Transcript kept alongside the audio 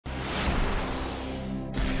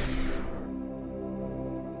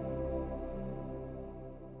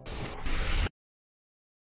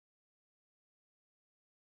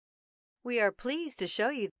We are pleased to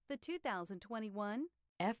show you the 2021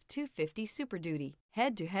 F-250 Super Duty.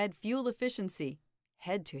 Head-to-head fuel efficiency,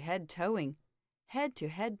 head-to-head towing,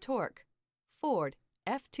 head-to-head torque. Ford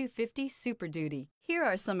F-250 Super Duty. Here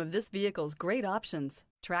are some of this vehicle's great options: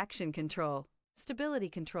 traction control, stability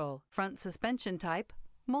control, front suspension type,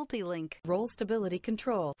 multi-link, roll stability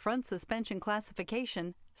control, front suspension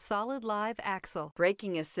classification, solid live axle,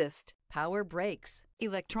 braking assist, power brakes,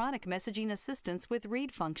 electronic messaging assistance with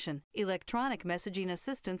read function, electronic messaging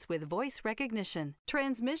assistance with voice recognition,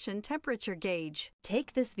 transmission temperature gauge.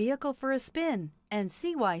 Take this vehicle for a spin and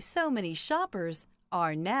see why so many shoppers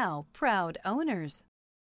are now proud owners.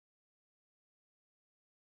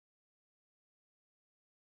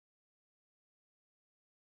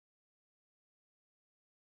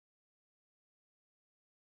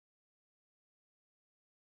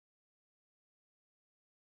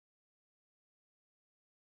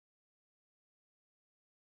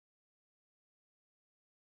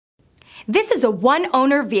 This is a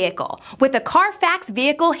one-owner vehicle with a Carfax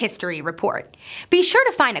Vehicle History Report. Be sure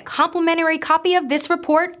to find a complimentary copy of this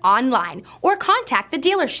report online or contact the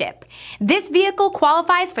dealership. This vehicle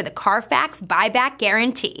qualifies for the Carfax Buyback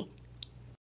Guarantee.